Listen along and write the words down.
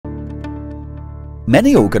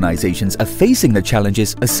Many organizations are facing the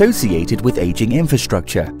challenges associated with aging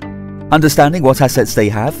infrastructure. Understanding what assets they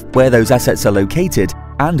have, where those assets are located,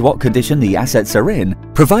 and what condition the assets are in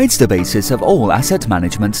provides the basis of all asset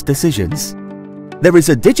management decisions. There is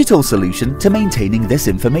a digital solution to maintaining this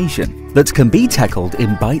information that can be tackled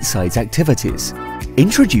in bite-sized activities.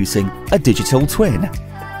 Introducing a digital twin.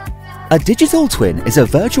 A digital twin is a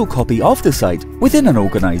virtual copy of the site within an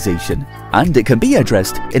organization, and it can be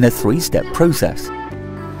addressed in a three-step process.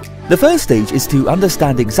 The first stage is to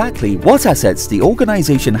understand exactly what assets the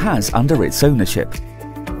organization has under its ownership.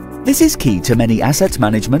 This is key to many asset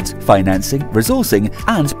management, financing, resourcing,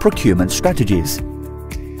 and procurement strategies.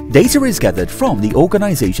 Data is gathered from the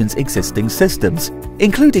organization's existing systems,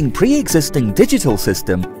 including pre-existing digital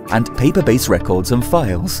system and paper-based records and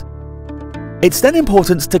files. It's then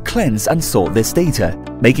important to cleanse and sort this data,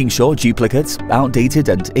 making sure duplicates, outdated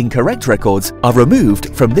and incorrect records are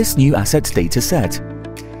removed from this new asset data set.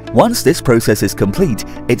 Once this process is complete,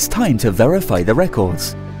 it's time to verify the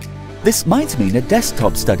records. This might mean a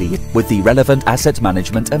desktop study with the relevant asset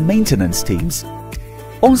management and maintenance teams,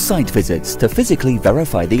 or site visits to physically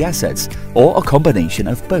verify the assets, or a combination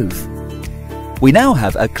of both. We now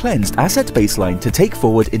have a cleansed asset baseline to take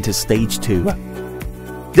forward into Stage 2.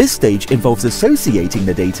 This stage involves associating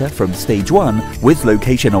the data from Stage 1 with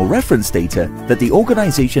location or reference data that the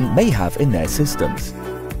organization may have in their systems.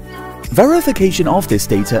 Verification of this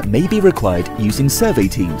data may be required using survey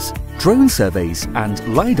teams, drone surveys, and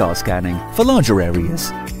LiDAR scanning for larger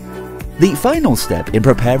areas. The final step in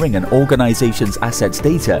preparing an organization's assets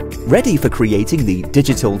data ready for creating the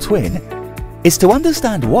digital twin is to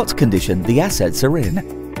understand what condition the assets are in.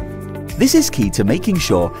 This is key to making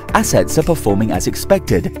sure assets are performing as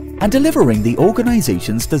expected and delivering the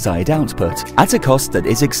organization's desired output at a cost that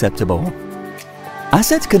is acceptable.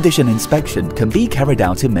 Asset condition inspection can be carried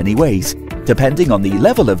out in many ways, depending on the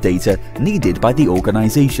level of data needed by the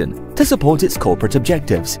organization to support its corporate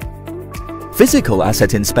objectives. Physical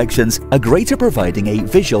asset inspections are great at providing a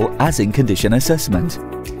visual as-in condition assessment.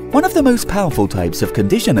 One of the most powerful types of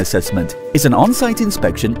condition assessment is an on-site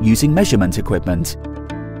inspection using measurement equipment.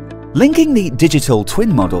 Linking the digital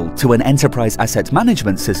twin model to an enterprise asset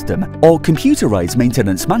management system or computerized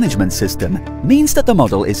maintenance management system means that the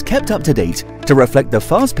model is kept up to date to reflect the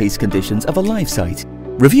fast-paced conditions of a live site.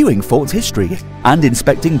 Reviewing fault history and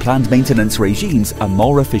inspecting planned maintenance regimes are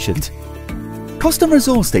more efficient. Cost and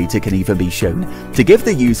resource data can even be shown to give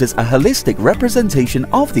the users a holistic representation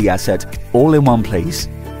of the asset all in one place.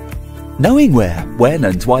 Knowing where, when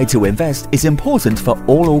and why to invest is important for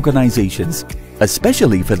all organizations,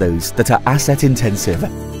 especially for those that are asset intensive.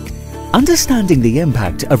 Understanding the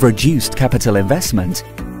impact of reduced capital investment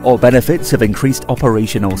or benefits of increased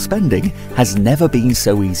operational spending has never been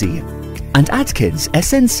so easy. And Atkins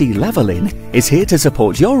SNC Level-In is here to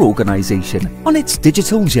support your organization on its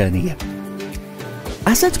digital journey.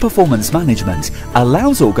 Asset performance management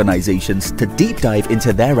allows organizations to deep dive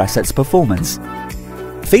into their assets' performance.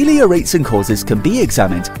 Failure rates and causes can be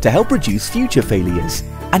examined to help reduce future failures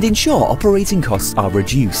and ensure operating costs are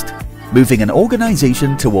reduced, moving an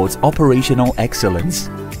organization towards operational excellence.